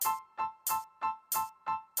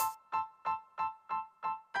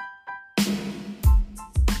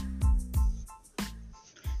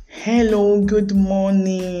Hello, good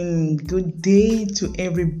morning, good day to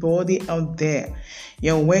everybody out there.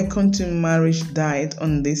 You're welcome to Marriage Diet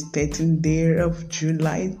on this 13th day of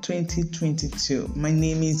July 2022. My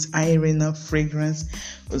name is Irena Fragrance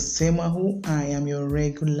Osemahu. I am your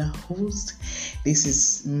regular host. This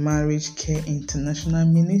is Marriage Care International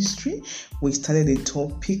Ministry. We started a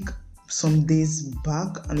topic some days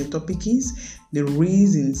back, and the topic is the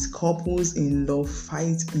reasons couples in love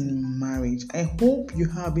fight in marriage. I hope you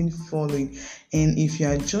have been following, and if you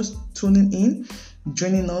are just tuning in,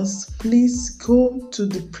 joining us, please go to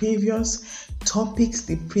the previous topics,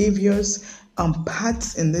 the previous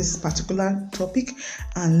parts in this particular topic,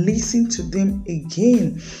 and listen to them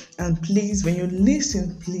again. And please, when you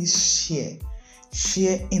listen, please share.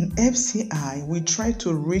 In FCI, we try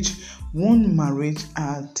to reach one marriage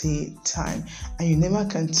at a time, and you never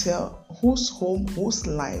can tell whose home, whose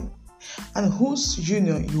life, and whose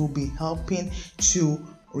union you will be helping to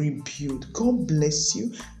rebuild. God bless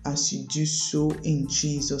you as you do so in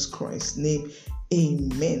Jesus Christ's name.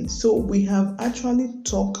 Amen. So we have actually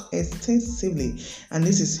talked extensively, and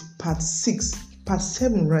this is part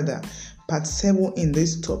 7 in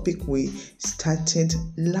this topic we started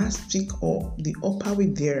last week or the upper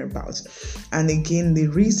week thereabouts. And again, the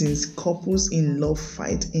reasons couples in love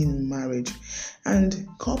fight in marriage. And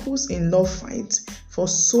couples in love fight for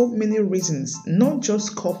so many reasons, not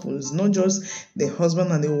just couples, not just the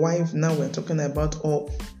husband and the wife. Now we're talking about all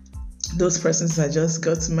those persons that just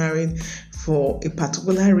got married for a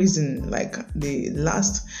particular reason, like the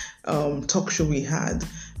last talk show we had.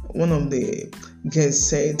 One of the guests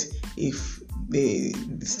said if they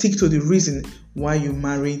stick to the reason why you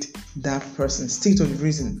married that person, stick to the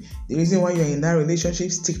reason why you're in that relationship,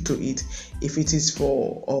 stick to it. If it is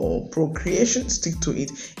for procreation, stick to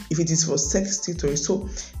it. If it is for sex, stick to it. So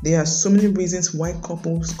there are so many reasons why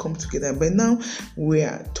couples come together, but now we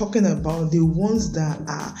are talking about the ones that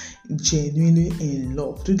are genuinely in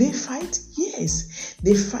love. Do they fight? Yes,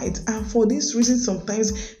 they fight, and for this reason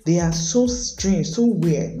sometimes they are so strange, so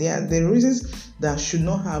weird. They are the reasons that should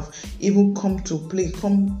not have even come to play,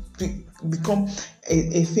 become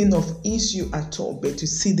a thing of issue at all, but to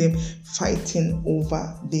see them fighting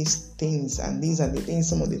over these things. And these are the things,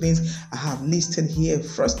 some of the things I have listed here.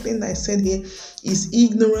 First thing I said here is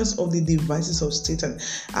ignorance of the devices of Satan.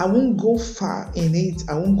 I won't go far in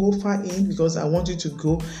because I want you to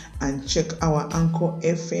go and check our Anchor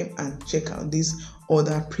FM and check out these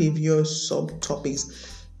other previous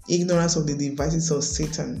subtopics. Ignorance of the devices of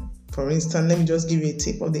Satan. For instance, let me just give you a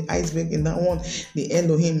tip of the iceberg in that one. The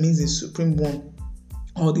Elohim means the Supreme One,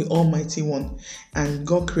 or the Almighty One. And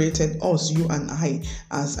God created us, you and I,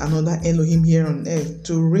 as another Elohim here on earth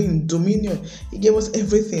to reign dominion. He gave us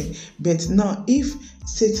everything. But now, if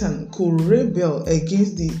Satan could rebel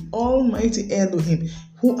against the Almighty Elohim,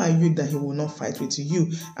 who are you that he will not fight with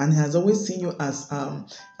you? And he has always seen you as a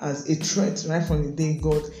threat right from the day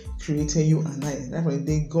God created you and I. Right from the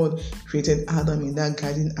day God created Adam in that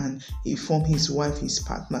garden and he formed his wife, his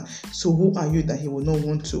partner. So who are you that he will not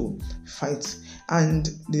want to fight? And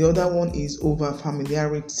the other one is over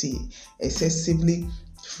familiarity, excessively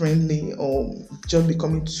friendly, or just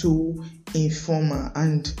becoming too informal.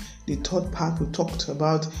 And the third part we talked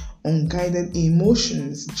about unguided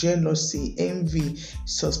emotions, jealousy, envy,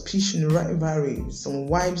 suspicion, rivalry. Some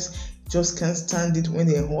wives just can't stand it when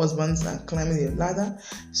their husbands are climbing the ladder.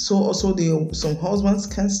 So also some husbands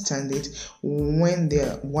can't stand it when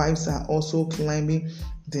their wives are also climbing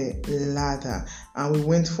the ladder. And we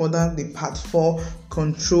went further, the part 4,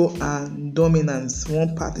 control and dominance.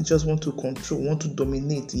 One party just want to control, want to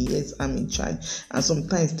dominate. Yes, I'm in charge. And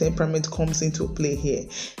sometimes temperament comes into play here.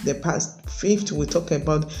 The part 5th, we talk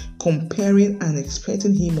about comparing and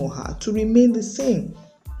expecting him or her to remain the same.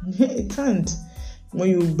 It can't. When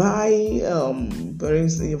you buy, for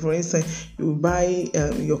instance, you buy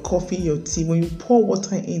your coffee, your tea, when you pour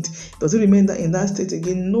water in it, does it remain in that state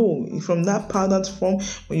again? No. From that powdered form,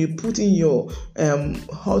 when you put in your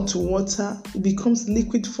hot water, it becomes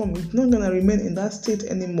liquid form. It's not going to remain in that state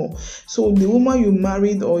anymore. So the woman you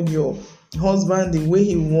married or your husband, the way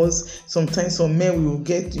he was, sometimes some men will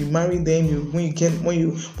get, you marry them, when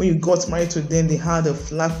you got married to them, they had a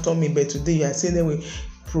flat tummy, but today you are seeing them with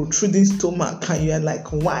protruding stomach, and you are like,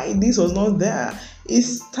 why this was not there?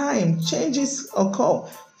 It's time. Changes occur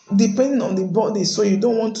depending on the body, so you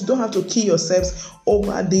don't have to kill yourselves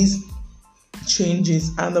over these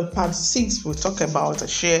changes. And the part 6 will talk about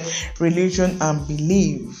share religion and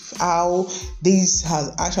belief, how this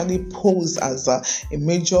has actually posed as a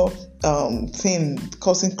major thing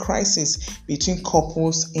causing crisis between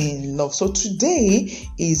couples in love. So today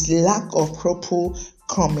is lack of proper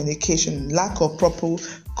communication. Lack of proper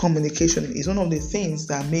communication is one of the things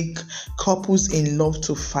that make couples in love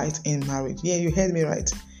to fight in marriage. Yeah, you heard me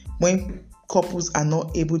right. When couples are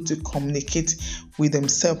not able to communicate with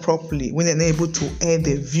themselves properly, when they're not able to air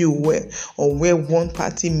their view where one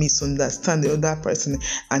party misunderstands the other person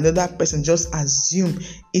and the other person just assume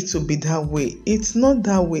it will be that way. It's not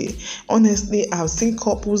that way. Honestly, I've seen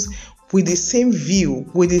couples with the same view,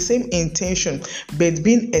 with the same intention, but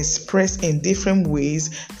being expressed in different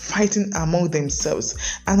ways, fighting among themselves.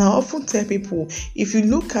 And I often tell people, if you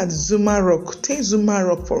look at Zuma Rock, take Zuma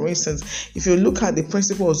Rock for instance, if you look at the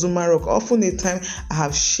principle of Zuma Rock, often the time I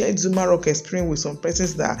have shared Zuma Rock experience with some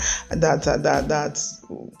persons that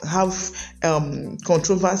have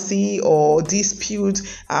controversy or dispute,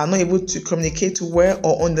 are not able to communicate well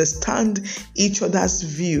or understand each other's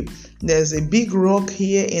view. There's a big rock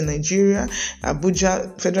here in Nigeria,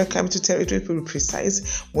 Abuja, Federal Capital Territory to be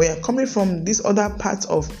precise. We are coming from this other part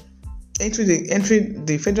of entering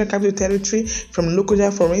the Federal Capital Territory from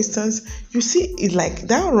Lokoja, for instance. You see, it like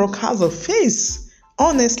that rock has a face.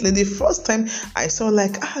 Honestly, the first time I saw,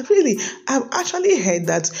 really, I've actually heard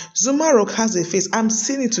that Zuma Rock has a face. I'm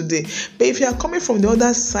seeing it today. But if you are coming from the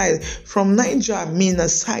other side, from Niger, Mina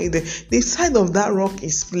side, the side of that rock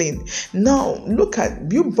is plain. Now, look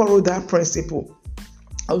at, you borrow that principle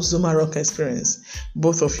of Zuma Rock experience.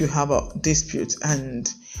 Both of you have a dispute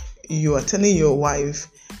and you are telling your wife,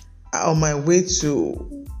 on my way to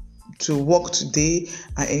work today,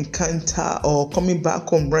 I encounter, or coming back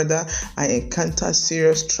home rather, I encounter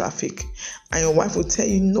serious traffic. And your wife will tell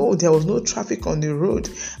you, no, there was no traffic on the road.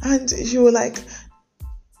 And you were like,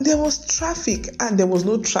 there was traffic and there was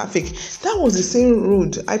no traffic. That was the same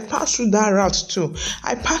road. I passed through that route too.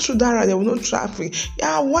 I passed through that route, there was no traffic.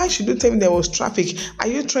 Yeah, why should you tell me there was traffic? Are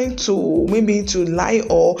you trying to maybe to lie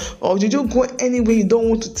or did you go anywhere you don't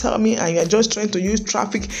want to tell me and you're just trying to use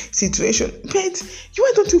traffic situation? But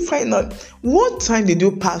why don't you find out what time did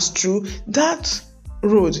you pass through that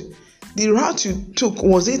road? The route you took,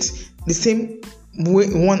 was it the same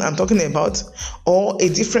one I'm talking about or a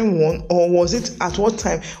different one, or was it at what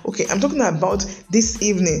time? Okay, I'm talking about this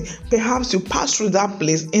evening. Perhaps you passed through that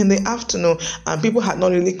place in the afternoon and people had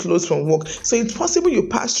not really closed from work, so it's possible you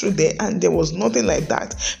passed through there and there was nothing like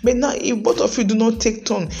that. But now if both of you do not take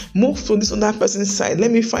turn, move to this other person's side,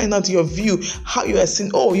 let me find out your view, how you are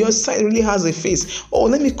seeing. Oh, your side really has a face. Oh,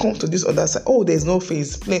 let me come to this other side. Oh, there's no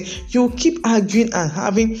face. You keep arguing and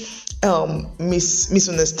having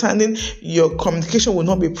misunderstanding. Your communication will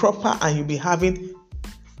not be proper and you'll be having,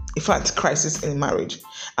 in fact, crisis in marriage.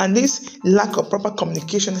 And this lack of proper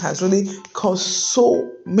communication has really caused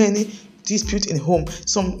so many disputes in home.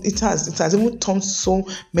 It has even torn so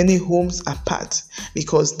many homes apart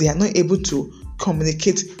because they are not able to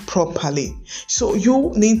communicate properly. So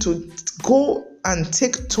you need to go and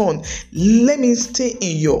take turn. Let me stay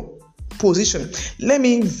in your position. Let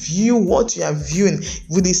me view what you are viewing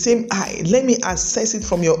with the same eye. Let me assess it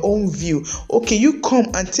from your own view. Okay, you come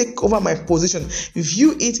and take over my position.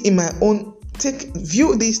 View it in my own.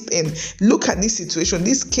 View this thing. Look at this situation,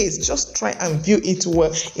 this case. Just try and view it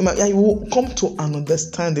well. You will come to an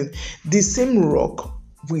understanding. The same rock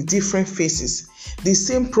with different faces. The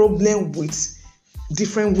same problem with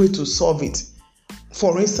different way to solve it.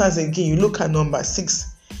 For instance, again, you look at number 6.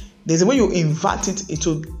 There's a way you invert it, it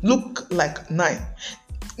will look like 9.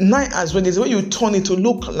 9 as well, there's a way you turn it to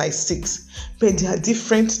look like 6. But they are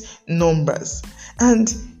different numbers.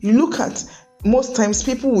 And you look at, most times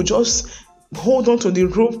people will just hold on to the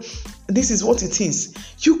rope. This is what it is.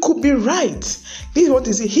 You could be right. This is what it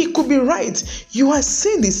is. He could be right. You are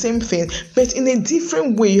saying the same thing, but in a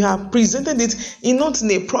different way. You have presented it not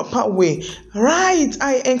in a proper way. Right,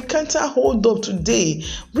 I encounter hold up today.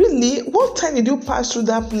 Really? What time did you pass through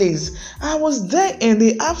that place? I was there in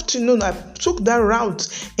the afternoon. I took that route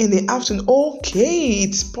in the afternoon. Okay,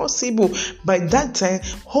 it's possible. By that time,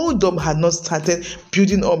 hold up had not started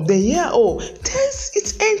building up there. Yeah,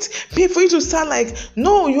 it ain't pay for you to start like,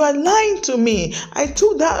 no, you are lying to me. I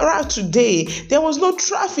took that route today. There was no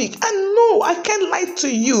traffic. And no, I can't lie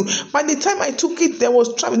to you. By the time I took it, there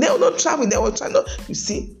was traffic. There was no traffic. There was traffic. You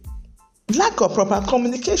see? Lack of proper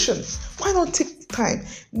communication. Why not take time?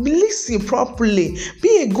 Listen properly.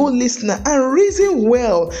 Be a good listener and reason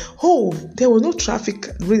well. Oh, there was no traffic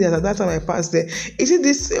really at that time I passed there. Is it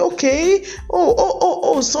this? Okay.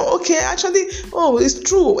 So okay. Actually, it's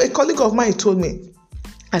true. A colleague of mine told me.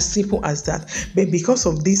 As simple as that. But because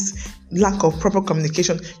of this lack of proper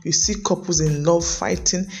communication, you see couples in love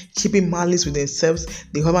fighting, keeping malice with themselves,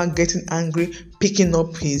 the husband getting angry, picking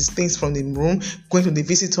up his things from the room, going to the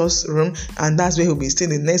visitor's room, and that's where he'll be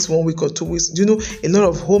staying the next 1 week or 2 weeks. Do you know a lot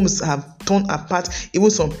of homes have torn apart? Even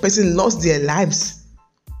some person lost their lives.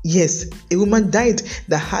 Yes, a woman died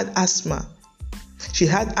that had asthma. She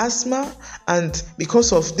had asthma, and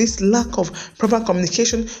because of this lack of proper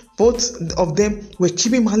communication, both of them were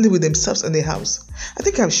keeping malice with themselves in the house. I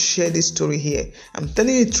think I've shared this story here. I'm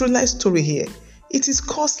telling you a true life story here. It is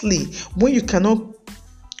costly when you cannot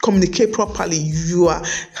communicate properly. You are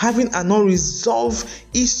having an unresolved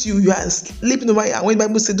issue. You are sleeping over it. And when the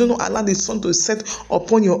Bible says, do not allow the sun to set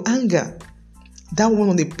upon your anger. That one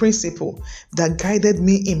of the principles that guided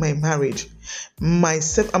me in my marriage.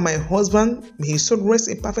 Myself and my husband, may his soul rest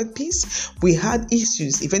in perfect peace. We had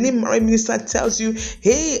issues. If any married minister tells you,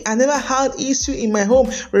 hey, I never had issue in my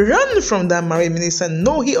home, run from that married minister.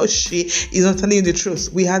 No, he or she is not telling you the truth.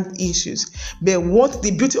 We had issues. But what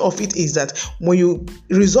the beauty of it is that when you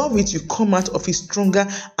resolve it, you come out of it stronger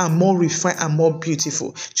and more refined and more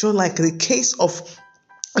beautiful. Just like the case of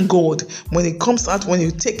gold, when it comes out, when you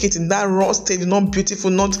take it in that raw state, not beautiful,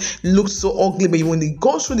 not look so ugly, but when it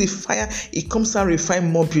goes through the fire, it comes out refined,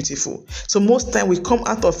 more beautiful. So most time we come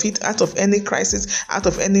out of it, out of any crisis, out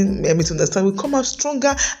of any misunderstanding, we come out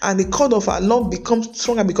stronger, and the cord of our love becomes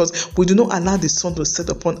stronger because we do not allow the sun to set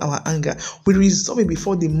upon our anger. We resolve it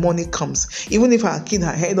before the morning comes. Even if our kid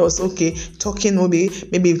had heard us, okay, talking,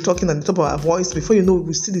 maybe talking at the top of our voice, before you know,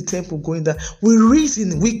 we see the temple going down. We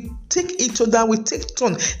reason, we take each other, we take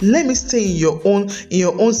turn. Let me stay in your own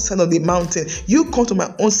side of the mountain. You come to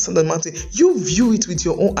my own side of the mountain. You view it with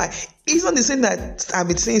your own eye. It's not the same that I've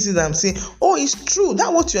been saying since I'm saying, oh, it's true.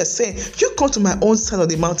 That's what you are saying. You come to my own side of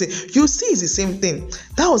the mountain. You see it's the same thing.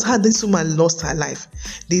 That was how this woman lost her life.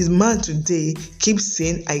 This man today keeps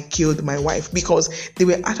saying, I killed my wife, because they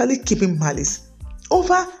were actually keeping malice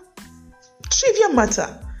over trivial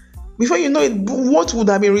matter. Before you know it, what would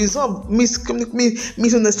have been resolved?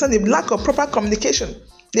 Misunderstanding, lack of proper communication.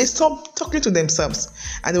 They stop talking to themselves,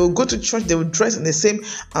 and they will go to church. They will dress in the same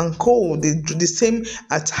anko, the same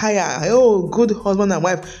attire. Oh, good husband and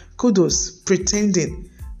wife, kudos, pretending.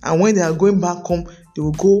 And when they are going back home, they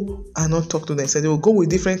will go and not talk to themselves. They will go with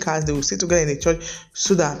different cars. They will sit together in the church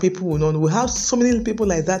so that people will know. We have so many people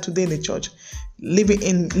like that today in the church, live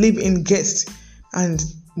in guests, and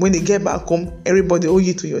when they get back home, everybody owe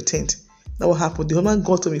you to your tent. That will happen. The woman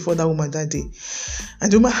got to before that woman that day, and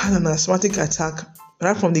the woman had an asthmatic attack.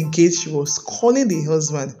 Right from the gate, she was calling the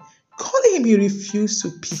husband, calling him. He refused to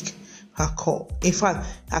pick her call. In fact,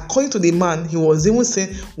 according to the man, he was even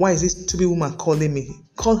saying, why is this stupid woman calling me?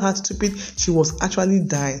 Call her stupid. She was actually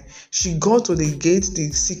dying. She got to the gate.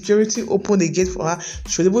 The security opened the gate for her.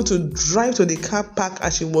 She was able to drive to the car park,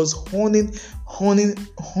 and she was horning.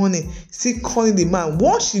 Still calling the man.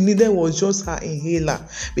 What she needed was just her inhaler,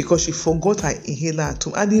 because she forgot her inhaler at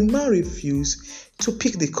home. And the man refused to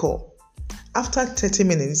pick the call. After 30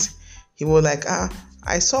 minutes, he was like,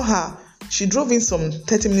 I saw her. She drove in some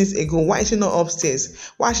 30 minutes ago. Why is she not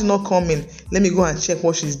upstairs? Why is she not coming? Let me go and check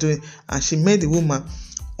what she's doing. And she met the woman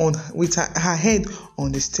with her head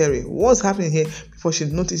on the steering. What's happening here? Before she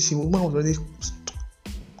noticed, the woman was already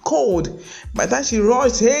cold. By the time she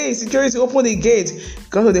rushed, hey, security, open the gate.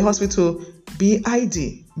 Got to the hospital.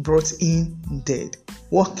 BID, brought in dead.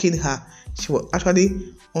 What killed her? She was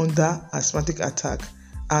actually under asthmatic attack.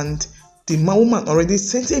 And the woman already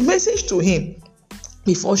sent a message to him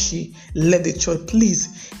before she left the church.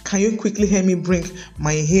 Please, can you quickly help me bring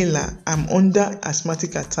my inhaler? I'm under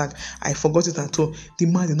asthmatic attack. I forgot it at all. The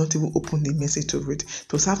man did not even open the message to read.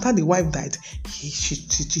 It was after the wife died, she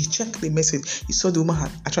checked the message. He saw the woman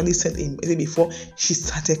had actually sent a message before she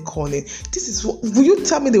started calling. This is what, will you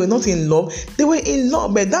tell me they were not in love? They were in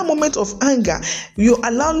love, but that moment of anger, you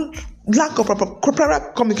allow lack of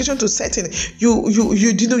proper communication to set in. You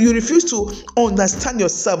refuse to understand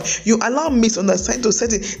yourself. You allow misunderstanding to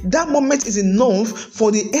set in. That moment is enough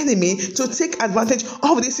for the enemy to take advantage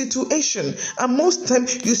of the situation. And most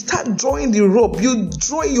times you start drawing the rope. You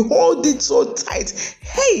hold it so tight.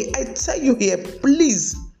 Hey, I tell you here,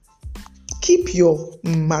 please, keep your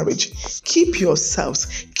marriage, keep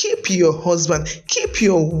yourselves, keep your husband, keep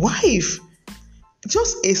your wife.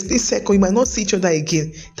 Just a split second, you might not see each other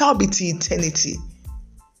again. That will be to eternity.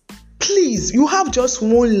 Please, you have just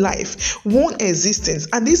one life, one existence,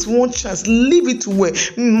 and this one chance. Live it well.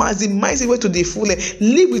 Maximize it well to the fullest.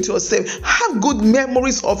 Live with yourself. Have good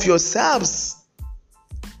memories of yourselves.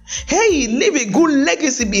 Hey, leave a good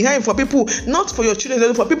legacy behind for people, not for your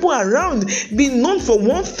children, for people around. Be known for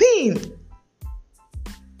one thing.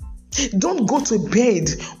 Don't go to bed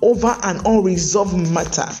over an unresolved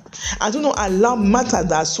matter. I do not allow matters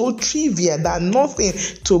that are so trivial, that are nothing,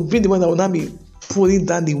 to be the one that will not be pulling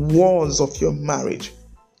down the walls of your marriage.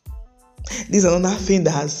 This is another thing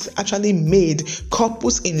that has actually made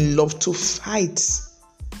couples in love to fight.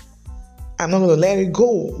 I'm not going to let it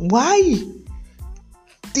go. Why?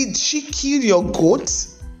 Did she kill your goat?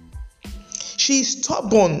 She's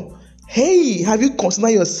stubborn. Hey, have you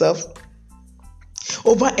considered yourself?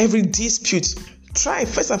 Over every dispute, try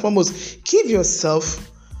first and foremost, give yourself,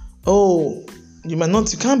 you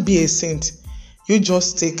can't be a saint. You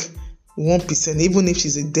just take 1%, even if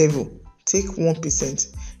she's a devil. Take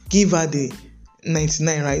 1%. Give her the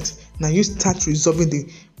 99, right? Now you start resolving the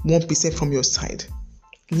 1% from your side.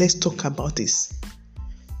 Let's talk about this.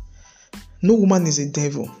 No woman is a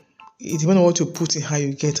devil. It depends on what you put in her,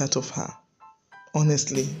 you get out of her.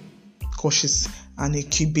 Honestly. Because she's an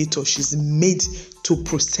incubator. She's made to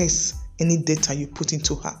process any data you put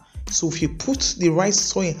into her. So if you put the right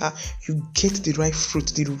soil in her, you get the right fruit,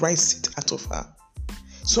 the right seed out of her.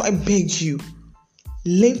 So I beg you,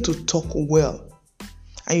 learn to talk well.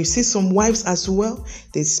 And you see some wives as well,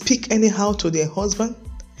 they speak anyhow to their husband.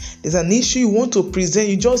 There's an issue you want to present,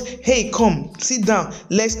 you just, hey, come, sit down,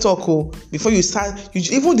 let's talk. Before you start,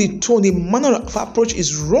 even the tone, the manner of approach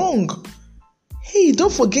is wrong. Hey,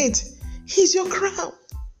 don't forget, he's your crown.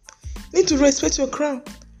 You need to respect your crown.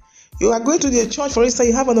 You are going to the church, for instance,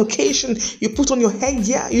 you have an occasion, you put on your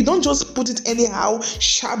headgear. You don't just put it anyhow,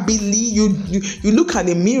 shabbily. You look at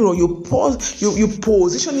the mirror, you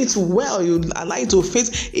position it well, you allow it to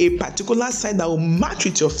face a particular side that will match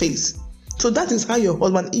with your face. So that is how your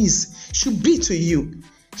husband should be to you.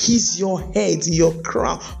 He's your head, your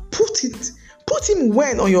crown. Put him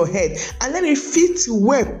well on your head and let it fit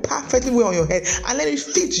perfectly well on your head, and let it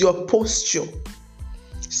fit your posture.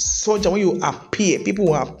 So that when you appear, people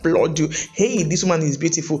will applaud you. Hey, this woman is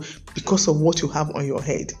beautiful because of what you have on your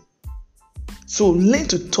head. So learn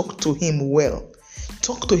to talk to him well.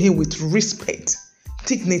 Talk to him with respect,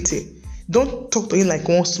 dignity. Don't talk to him like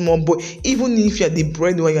one small boy. Even if you are the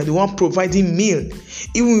breadwinner, you are the one providing meal.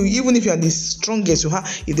 Even if you are the strongest,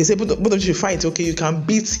 if they say both of you should fight, okay, you can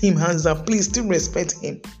beat him hands down. Please still respect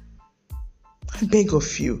him. I beg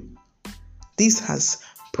of you. This has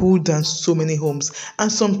pulled down so many homes. And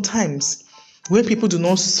sometimes when people do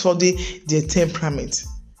not study their temperament,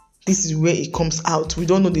 this is where it comes out. We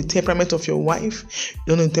don't know the temperament of your wife. You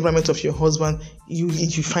don't know the temperament of your husband. You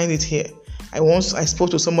find it here. I spoke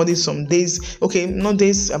to somebody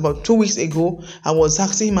about 2 weeks ago. I was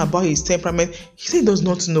asking him about his temperament. He said he does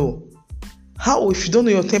not know. How? If you don't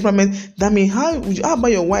know your temperament, that means how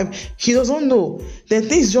about your wife? He doesn't know. Then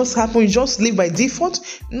things just happen. You just live by default.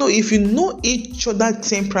 No, if you know each other's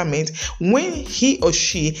temperament, when he or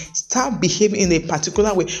she start behaving in a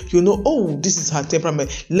particular way, you know, this is her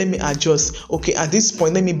temperament. Let me adjust. Okay, at this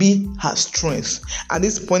point, let me be her strength. At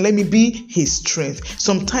this point, let me be his strength.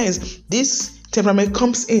 Sometimes this temperament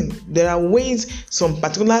comes in. There are ways some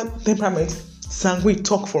particular temperament, sanguine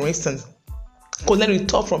talk, for instance. Choleric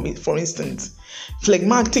talk, for instance.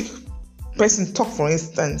 Phlegmatic person talk, for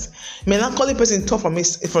instance. Melancholy person talk,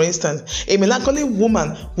 for instance. A melancholy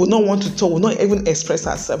woman will not want to talk, will not even express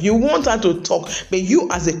herself. You want her to talk, but you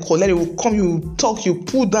as a choleric will come, you talk, you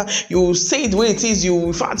pull down, you say it the way it is.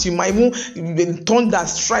 In fact, you might even thunder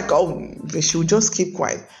strike. But she will just keep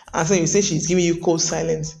quiet. And so you say she's giving you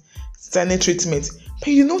silent treatment. But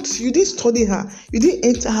you didn't study her. You didn't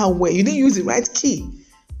enter her well. You didn't use the right key.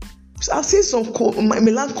 I've seen some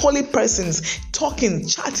melancholy persons talking,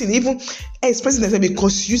 chatting, even expressing themselves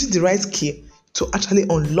because using the right key to actually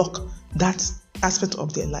unlock that aspect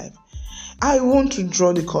of their life. I want to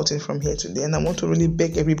draw the curtain from here today, and I want to really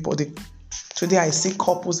beg everybody. Today I see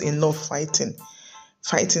couples in love fighting.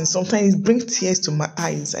 Sometimes it brings tears to my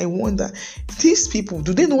eyes. I wonder, these people,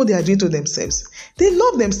 do they know what they are doing to themselves? They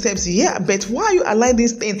love themselves, yeah, but why are you allowing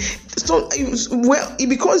this thing? So,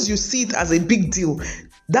 because you see it as a big deal.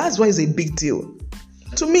 That's why it's a big deal.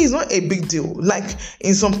 To me, it's not a big deal. Like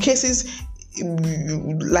in some cases,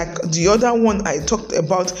 like the other one I talked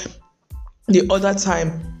about the other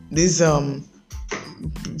time, this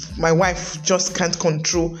my wife just can't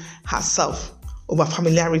control herself over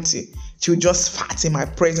familiarity. She will just fart in my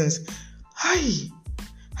presence. I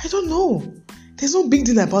don't know. There's no big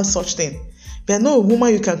deal about such thing. There's no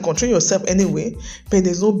woman you can control yourself anyway, but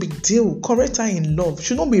there's no big deal. Correct her in love. You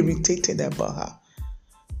should not be irritated about her.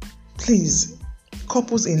 Please,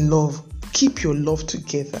 couples in love, keep your love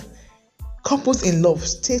together. Couples in love,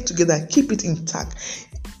 stay together, keep it intact.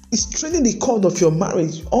 It's strengthening the cord of your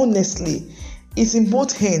marriage, honestly. It's in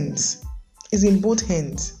both hands.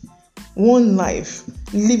 one life.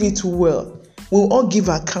 Live it well. We'll all give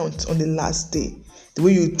account on the last day. The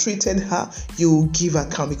way you treated her, you will give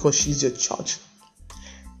account because she's your church.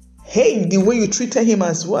 Hey, the way you treated him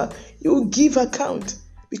as well, you will give account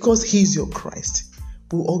because he's your Christ.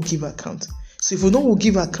 We'll all give account. So if we know we'll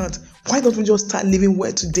give account, why don't we just start living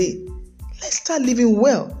well today? Let's start living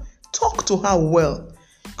well. Talk to her well.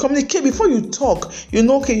 Communicate before you talk.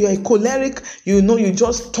 Okay, you're a choleric. You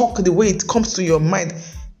just talk the way it comes to your mind.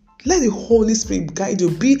 Let the Holy Spirit guide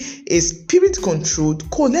you. Be a spirit-controlled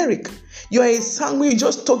choleric. You are a sanguine. You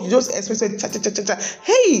just talk. You just expect cha.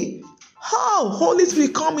 Hey, how? Holy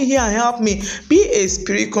Spirit, come in here and help me. Be a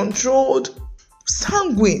spirit-controlled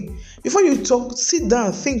sanguine. Before you talk, sit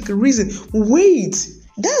down, think, reason. Wait.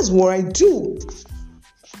 That's what I do.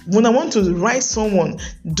 When I want to write someone,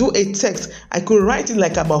 do a text, I could write it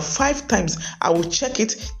like about 5 times. I will check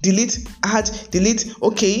it, delete, add, delete.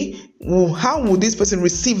 Okay, how will this person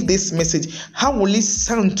receive this message? How will it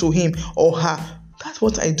sound to him or her? That's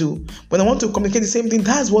what I do. When I want to communicate the same thing,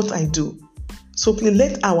 that's what I do. So please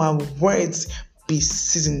let our words be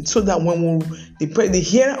seasoned so that when the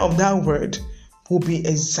hearer of that word will be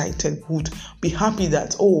excited, would be happy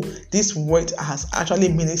that, this word has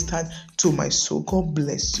actually ministered to my soul. God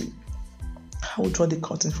bless you. I will draw the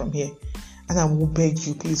curtain from here and I will beg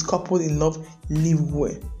you, please, couple in love, live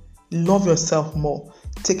well. Love yourself more.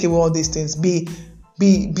 Take away all these things. Beware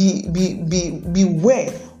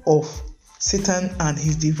of Satan and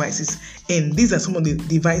his devices. And these are some of the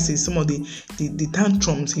devices, some of the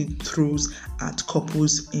tantrums he throws at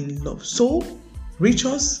couples in love. So, reach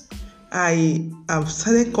us. I have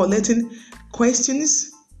started collecting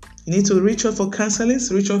questions. You need to reach out for counseling.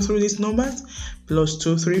 Reach out through these numbers: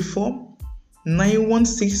 +234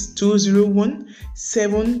 916 201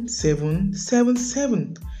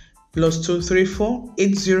 7777, +234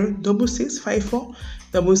 806654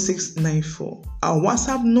 6694. Our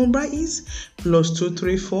WhatsApp number is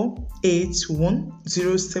 +234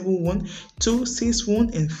 81071 261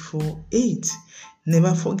 and 48.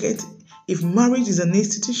 Never forget, if marriage is an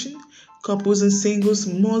institution, couples and singles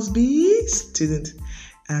must be students.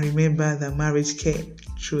 And remember that marriage care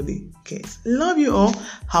truly cares. Love you all.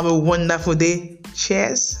 Have a wonderful day.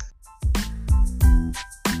 Cheers.